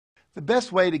The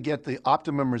best way to get the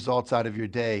optimum results out of your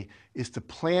day is to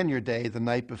plan your day the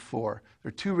night before. There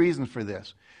are two reasons for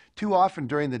this. Too often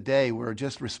during the day, we're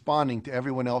just responding to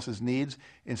everyone else's needs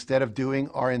instead of doing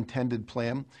our intended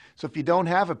plan. So if you don't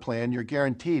have a plan, you're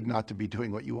guaranteed not to be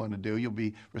doing what you want to do. You'll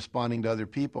be responding to other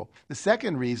people. The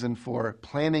second reason for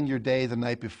planning your day the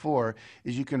night before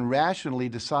is you can rationally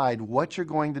decide what you're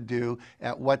going to do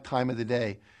at what time of the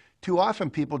day. Too often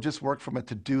people just work from a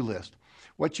to-do list.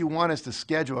 What you want is to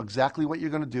schedule exactly what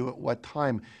you're going to do at what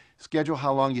time. Schedule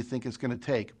how long you think it's going to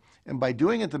take. And by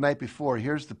doing it the night before,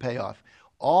 here's the payoff.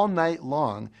 All night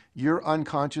long, your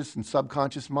unconscious and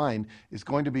subconscious mind is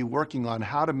going to be working on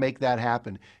how to make that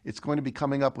happen. It's going to be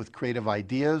coming up with creative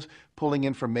ideas, pulling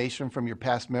information from your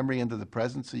past memory into the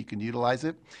present so you can utilize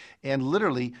it, and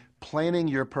literally planning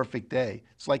your perfect day.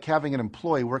 It's like having an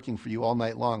employee working for you all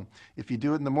night long. If you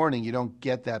do it in the morning, you don't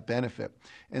get that benefit.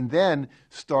 And then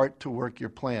start to work your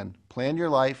plan. Plan your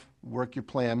life, work your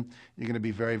plan. You're going to be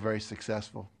very, very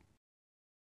successful.